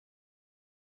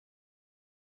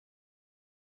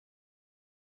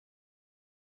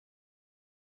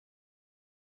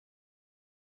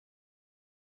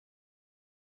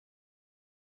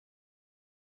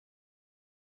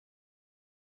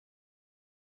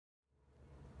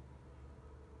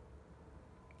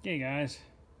Okay guys,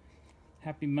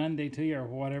 happy Monday to you, or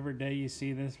whatever day you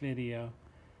see this video.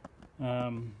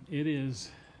 It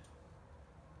is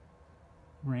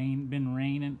been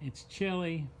raining. It's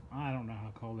chilly. I don't know how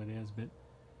cold it is, but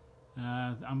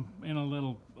I'm in a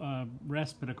little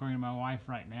respite according to my wife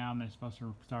right now, and they're supposed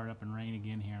to start up and rain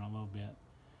again here in a little bit.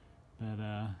 But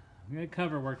the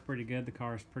cover worked pretty good. The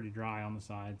car's pretty dry on the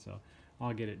side, so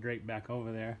I'll get it draped back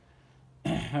over there.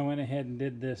 I went ahead and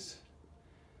did this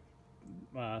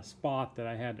spot that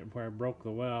I had where I broke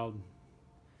the weld,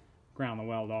 ground the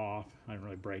weld off. I didn't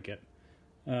really break it.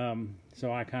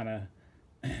 So I kind of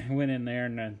went in there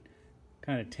and then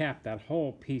kind of tapped that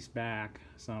whole piece back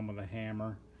some with a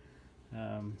hammer.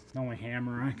 The only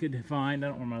hammer I could find, I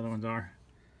don't know where my other ones are,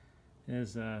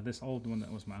 is this old one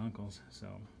that was my uncle's. So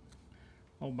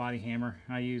old body hammer.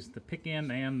 I used the pick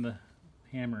end and the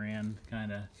hammer end,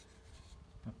 kind of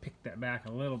picked that back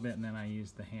a little bit, and then I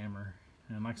used the hammer.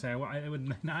 And like I say, it would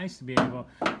be nice to be able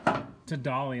to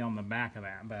dolly on the back of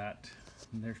that, but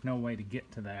there's no way to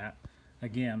get to that.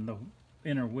 Again, the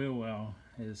inner wheel well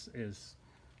is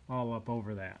all up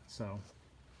over that. So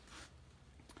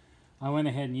I went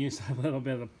ahead and used a little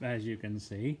bit of, as you can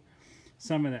see,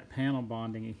 some of that panel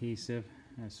bonding adhesive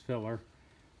as filler.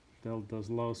 Filled those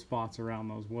low spots around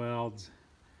those welds.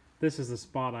 This is the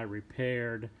spot I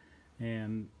repaired,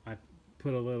 and I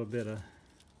put a little bit of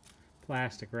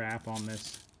plastic wrap on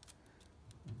this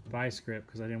vice grip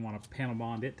because I didn't want to panel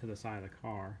bond it to the side of the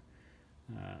car.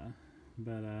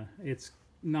 But it's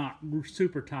not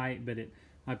super tight, but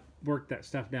I worked that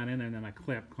stuff down in there, and then I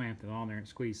clamped it on there and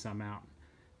squeezed some out.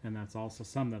 And that's also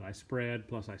some that I spread,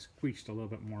 plus I squeezed a little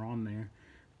bit more on there.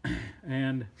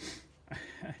 And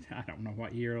I don't know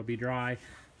what year it'll be dry.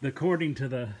 According to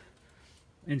the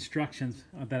instructions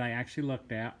that I actually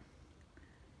looked at,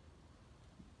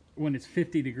 when it's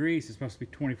 50 degrees, it's supposed to be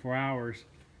 24 hours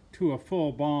to a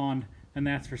full bond, and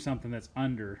that's for something that's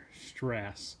under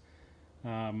stress.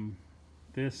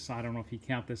 This, I don't know if you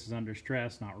count this as under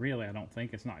stress. Not really. I don't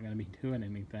think. It's not going to be doing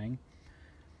anything.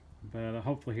 But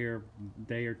hopefully here, a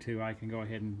day or two, I can go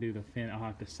ahead and do the fin. I'll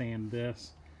have to sand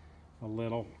this a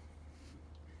little,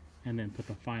 and then put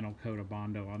the final coat of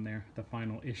Bondo on there. The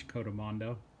final-ish coat of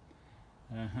Bondo.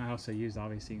 I also used,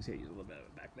 obviously, you can see I used a little bit of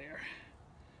it back there.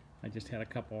 I just had a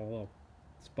couple of little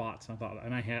spots. I thought,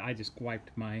 and I just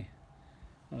wiped my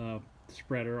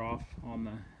spreader off on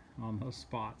those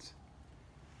spots,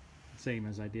 same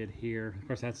as I did here. Of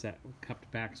course, that's that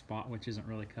cupped back spot, which isn't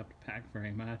really cupped back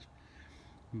very much.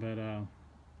 But I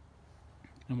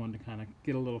wanted to kind of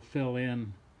get a little fill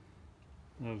in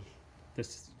of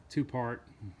this two-part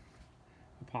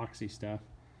epoxy stuff.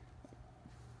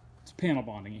 It's panel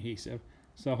bonding adhesive,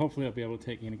 so hopefully I'll be able to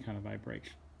take any kind of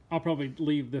vibration. I'll probably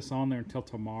leave this on there until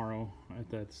tomorrow at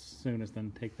the soonest,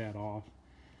 then take that off.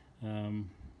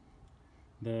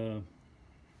 It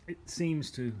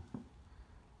seems to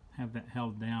have that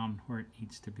held down where it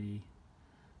needs to be.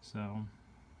 So,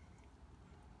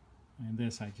 and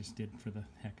this I just did for the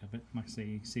heck of it. Like I say,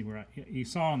 you see where you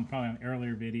saw in probably an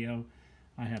earlier video,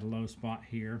 I had a low spot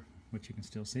here, which you can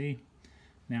still see.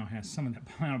 Now it has some of that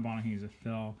panel bonding adhesive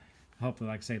fill. Hopefully,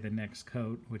 like I say, the next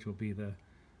coat, which will be the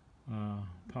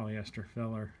polyester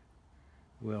filler,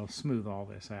 will smooth all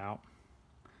this out.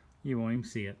 You won't even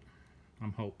see it.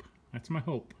 I'm hope. That's my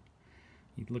hope.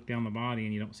 You look down the body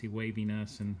and you don't see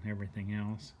waviness and everything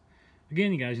else.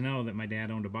 Again, you guys know that my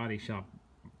dad owned a body shop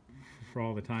for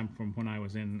all the time from when I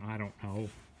was in, I don't know,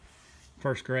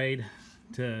 first grade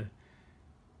to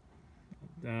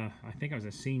I think I was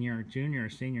a junior or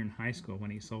senior in high school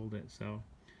when he sold it. So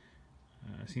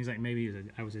seems like maybe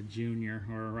I was a junior,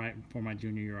 or right before my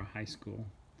junior year of high school.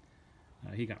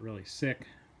 He got really sick.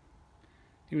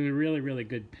 He was a really, really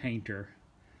good painter,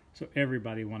 so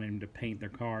everybody wanted him to paint their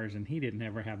cars, and he didn't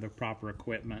ever have the proper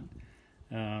equipment.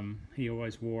 He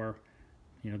always wore,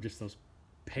 just those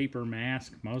paper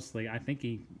masks mostly. I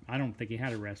don't think he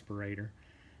had a respirator,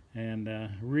 and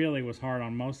really was hard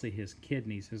on mostly his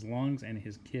kidneys, his lungs and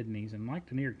his kidneys, and like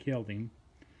to near killed him.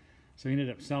 So he ended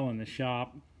up selling the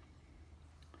shop.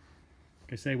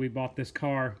 Like I say, we bought this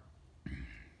car,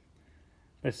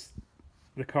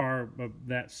 the car of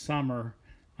that summer.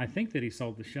 I think that he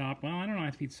sold the shop. Well, I don't know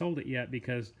if he'd sold it yet,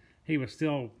 because he was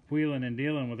still wheeling and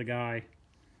dealing with the guy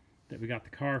that we got the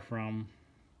car from.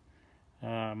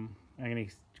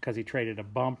 Because he traded a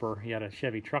bumper. He had a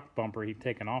Chevy truck bumper he'd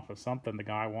taken off of something the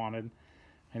guy wanted,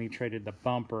 and he traded the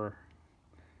bumper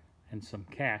and some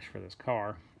cash for this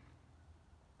car.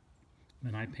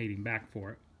 And I paid him back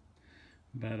for it.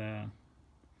 But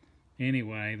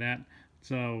anyway,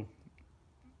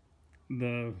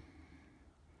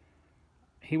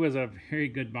 he was a very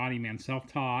good body man,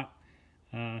 self-taught.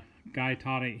 Guy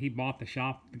taught it. He bought the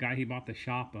shop. The guy he bought the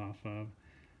shop off of,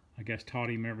 I guess, taught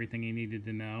him everything he needed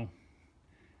to know.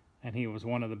 And he was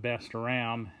one of the best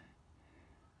around.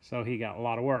 So he got a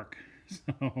lot of work.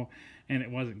 So, and it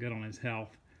wasn't good on his health,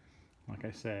 like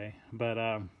I say.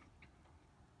 But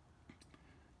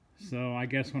so I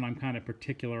guess when I'm kind of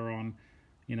particular on,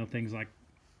 you know, things like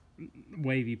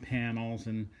wavy panels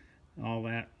and all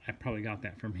that, I probably got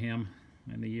that from him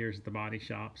in the years at the body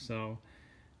shop. So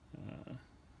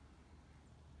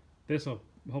this will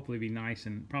hopefully be nice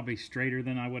and probably straighter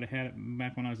than I would have had it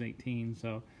back when I was 18.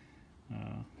 So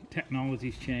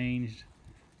technology's changed,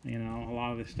 you know, a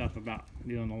lot of this stuff about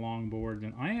doing the long boards.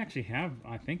 And I actually have,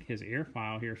 I think, his air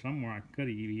file here somewhere. I could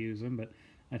have used them, but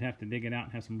I'd have to dig it out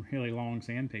and have some really long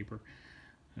sandpaper.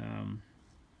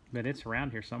 But it's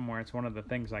around here somewhere. It's one of the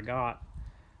things I got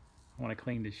when I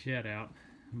cleaned his shed out,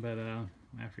 but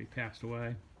after he passed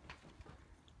away.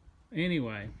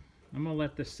 Anyway, I'm gonna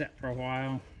let this set for a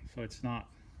while so it's not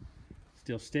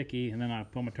still sticky, and then I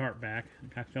pull my tarp back.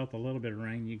 I felt a little bit of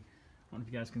rain. I don't know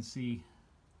if you guys can see.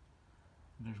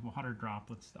 There's water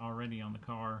droplets already on the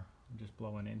car, just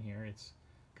blowing in here. It's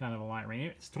kind of a light rain.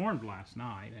 It stormed last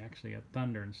night, actually, at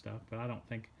thunder and stuff, but I don't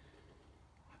think.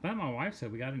 I thought my wife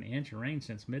said we got an inch of rain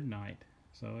since midnight,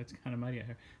 so it's kind of muddy out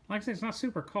here. Like I said, it's not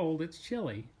super cold. It's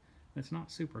chilly. It's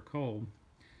not super cold.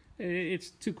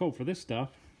 It's too cold for this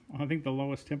stuff. I think the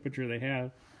lowest temperature they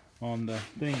have on the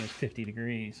thing is 50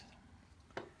 degrees.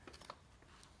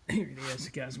 Here it is,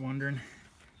 you guys wondering.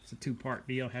 It's a two-part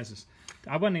deal. It has this.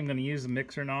 I wasn't even going to use the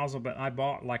mixer nozzle, but I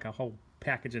bought like a whole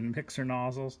package of mixer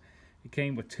nozzles. It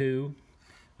came with two.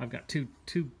 I've got two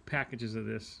packages of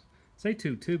this. Say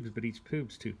 2 tubes, but each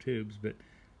tube's 2 tubes, but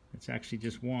it's actually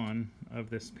just one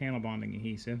of this panel bonding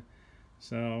adhesive.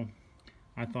 So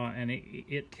I thought, and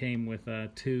it came with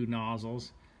 2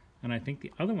 nozzles, and I think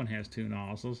the other one has 2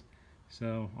 nozzles.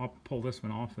 So I'll pull this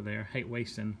one off of there. I hate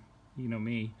wasting, you know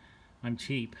me, I'm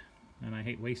cheap, and I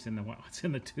hate wasting what's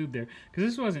in the tube there, because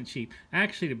this wasn't cheap.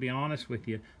 Actually, to be honest with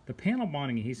you, the panel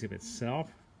bonding adhesive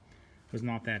itself was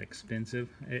not that expensive.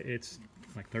 It's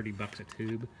like 30 bucks a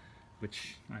tube,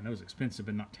 which I know is expensive,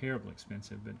 but not terribly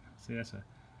expensive. But see, that's a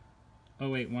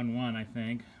 0811, I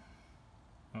think.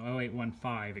 Oh,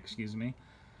 0815, excuse me.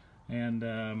 And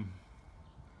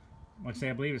like I say,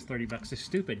 I believe it's 30 bucks. This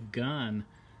stupid gun,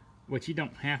 which you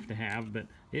don't have to have, but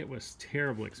it was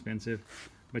terribly expensive.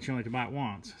 But you only have to buy it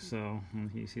once. So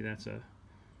you see, that's a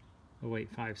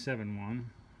 08571.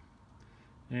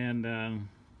 And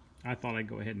I thought I'd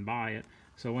go ahead and buy it.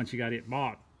 So once you got it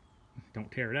bought,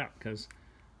 don't tear it up, because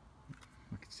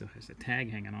look, it still has a tag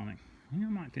hanging on it. You know, I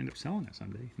might end up selling it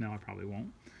someday. No, I probably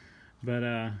won't. But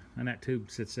and that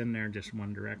tube sits in there just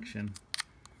one direction.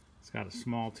 It's got a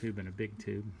small tube and a big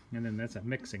tube, and then that's a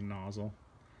mixing nozzle.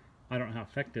 I don't know how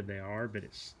effective they are, but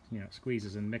it's, you know, it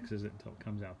squeezes and mixes it until it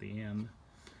comes out the end.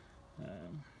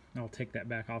 I'll take that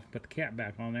back off, put the cap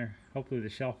back on there. Hopefully the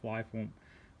shelf life won't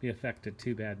be affected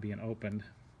too bad being opened.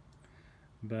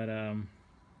 But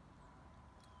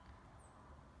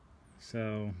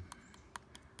so,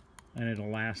 and it'll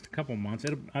last a couple months.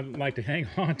 I'd like to hang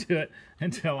on to it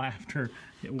until after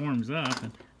it warms up.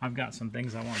 And I've got some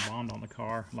things I want to bond on the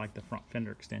car, like the front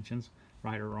fender extensions,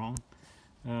 right or wrong.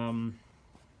 And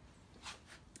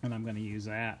I'm going to use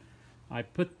that. I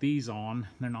put these on.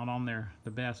 They're not on there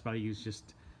the best, but I use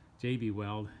just JB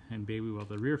Weld and Baby Weld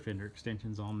the rear fender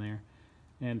extensions on there,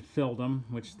 and filled them,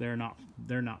 which they're not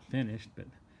finished, but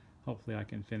hopefully I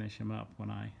can finish them up when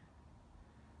I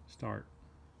start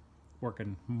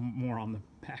working more on the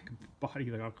back body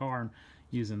of the car and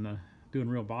doing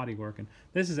real body work. And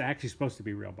this is actually supposed to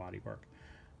be real body work,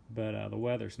 but the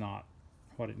weather's not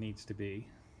what it needs to be.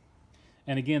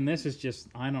 And again, this is just,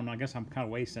 I don't know, I guess I'm kind of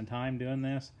wasting time doing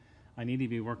this. I need to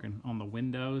be working on the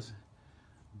windows,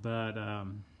 but I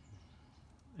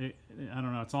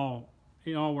don't know,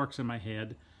 it all works in my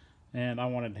head, and I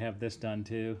wanted to have this done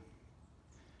too.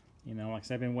 You know, like I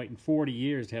said, I've been waiting 40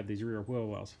 years to have these rear wheel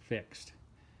wells fixed,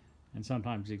 and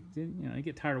sometimes you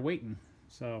get tired of waiting.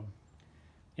 So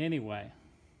anyway,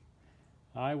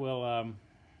 I will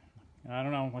I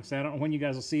don't know, like I said, I don't know when you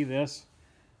guys will see this.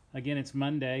 Again, it's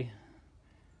Monday.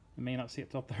 I may not see it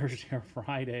till Thursday or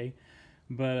Friday,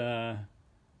 but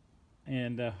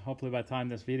hopefully by the time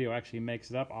this video actually makes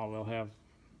it up, I will have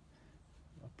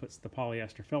puts the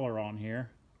polyester filler on here.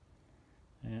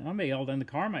 And I may able to, and the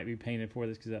car might be painted for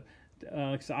this,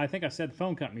 because I think I said the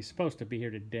phone company's supposed to be here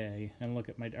today and look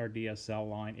at our DSL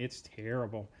line. It's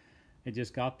terrible. It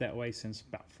just got that way since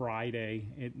about Friday.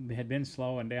 It had been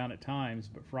slowing down at times,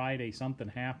 but Friday something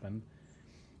happened.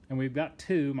 And we've got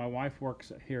 2. My wife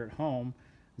works here at home,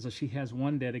 so she has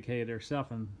one dedicated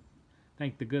herself, and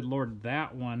thank the good Lord,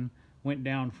 that one went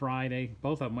down Friday.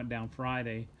 Both of them went down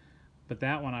Friday, but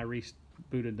that one I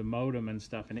rebooted the modem and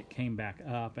stuff, and it came back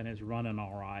up and it's running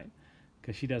all right.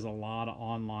 Because she does a lot of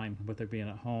online with her being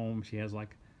at home. She has,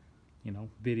 like, you know,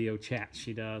 video chats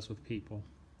she does with people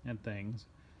and things.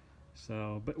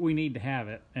 So, but we need to have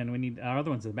it, and we need our other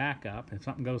one's a backup. If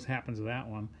something happens to that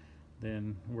one,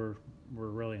 then we're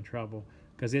really in trouble,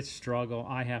 because it's struggle.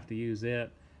 I have to use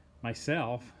it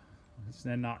myself,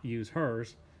 and not use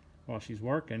hers while she's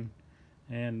working.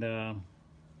 And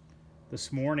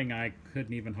this morning I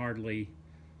couldn't even hardly.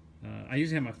 I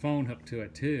usually have my phone hooked to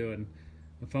it too, and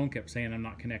the phone kept saying I'm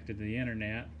not connected to the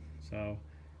internet. So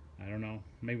I don't know.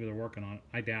 Maybe they're working on it.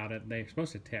 I doubt it. They're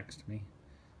supposed to text me.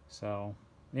 So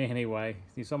anyway,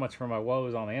 so much for my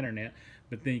woes on the internet.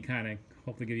 But then you kind of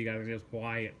hopefully give you guys just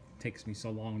why it takes me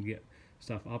so long to get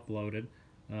stuff uploaded.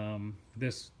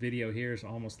 This video here is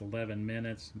almost 11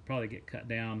 minutes. It'll probably get cut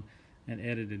down and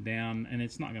edited down, and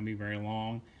it's not going to be very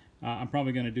long. I'm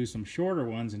probably going to do some shorter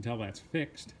ones until that's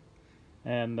fixed,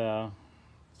 and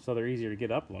so they're easier to get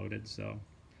uploaded. So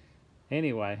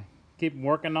anyway, keep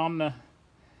working on the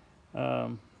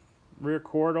rear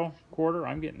quarter.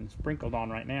 I'm getting sprinkled on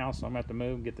right now, so I'm going to have to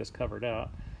move and get this covered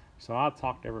up. So I'll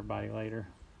talk to everybody later.